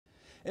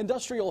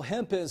Industrial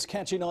hemp is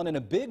catching on in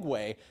a big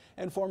way,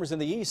 and farmers in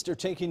the East are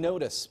taking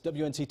notice.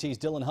 WNCT's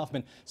Dylan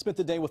Huffman spent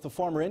the day with a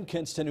farmer in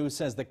Kinston who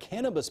says the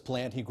cannabis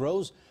plant he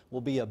grows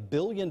will be a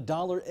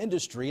billion-dollar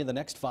industry in the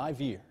next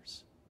 5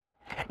 years.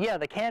 Yeah,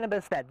 the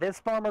cannabis that this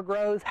farmer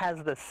grows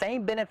has the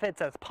same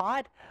benefits as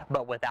pot,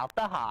 but without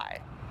the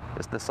high.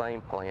 It's the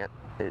same plant,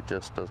 it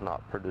just does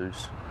not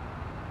produce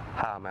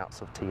high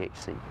amounts of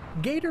THC.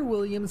 Gator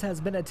Williams has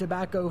been a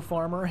tobacco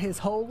farmer his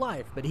whole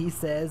life, but he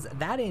says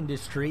that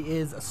industry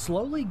is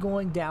slowly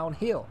going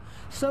downhill.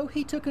 So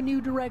he took a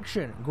new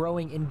direction,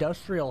 growing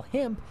industrial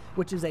hemp,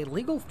 which is a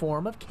legal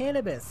form of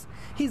cannabis.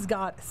 He's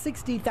got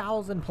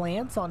 60,000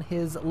 plants on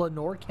his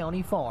Lenoir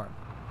County farm.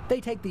 They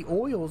take the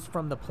oils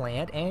from the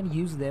plant and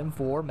use them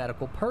for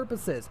medical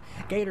purposes.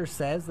 Gator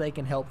says they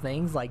can help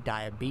things like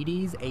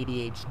diabetes,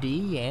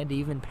 ADHD, and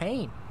even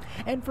pain.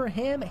 And for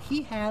him,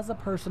 he has a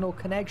personal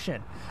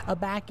connection. A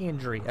back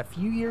injury a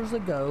few years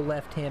ago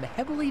left him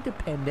heavily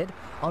dependent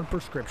on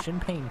prescription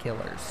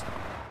painkillers.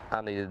 I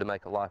needed to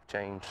make a life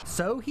change.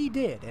 So he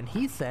did, and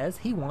he says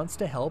he wants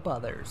to help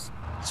others.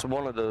 So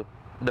one of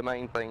the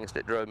main things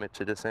that drove me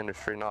to this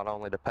industry, not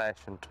only the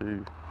passion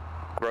to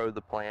grow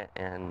the plant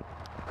and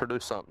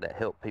produce something that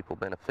helped people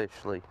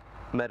beneficially,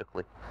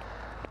 medically,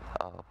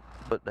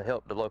 but to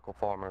help the local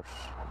farmers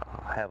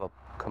have a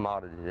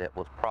commodity that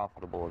was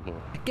profitable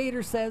again.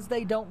 Gator says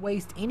they don't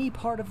waste any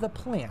part of the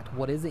plant.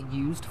 What isn't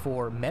used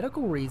for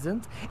medical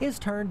reasons is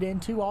turned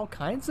into all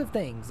kinds of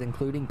things,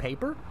 including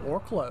paper or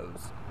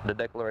clothes. The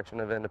Declaration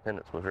of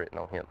Independence was written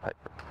on hemp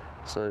paper,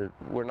 so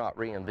we're not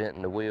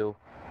reinventing the wheel.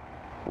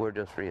 We're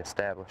just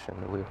reestablishing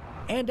the wheel.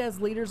 And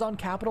as leaders on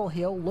Capitol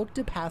Hill look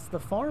to pass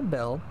the Farm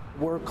Bill,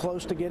 we're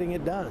close to getting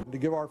it done. To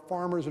give our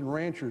farmers and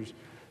ranchers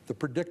the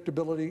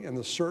predictability and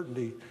the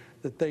certainty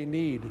that they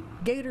need.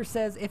 Gator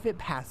says if it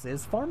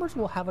passes, farmers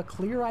will have a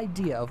clear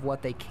idea of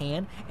what they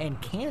can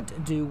and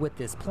can't do with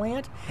this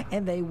plant,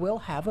 and they will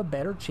have a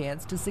better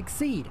chance to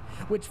succeed,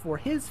 which for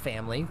his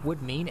family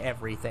would mean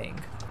everything.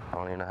 I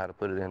don't even know how to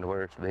put it into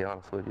words, to be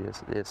honest with you.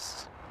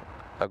 It's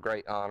a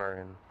great honor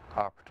and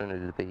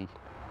opportunity to be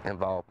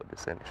involved with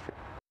this industry.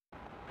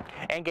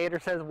 And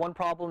Gator says one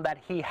problem that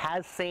he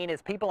has seen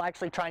is people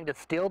actually trying to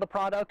steal the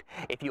product.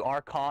 If you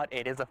are caught,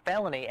 it is a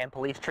felony, and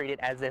police treat it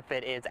as if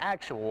it is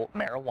actual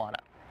marijuana.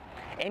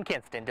 In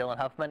Kinston, Dylan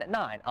Huffman at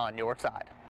 9 on your side.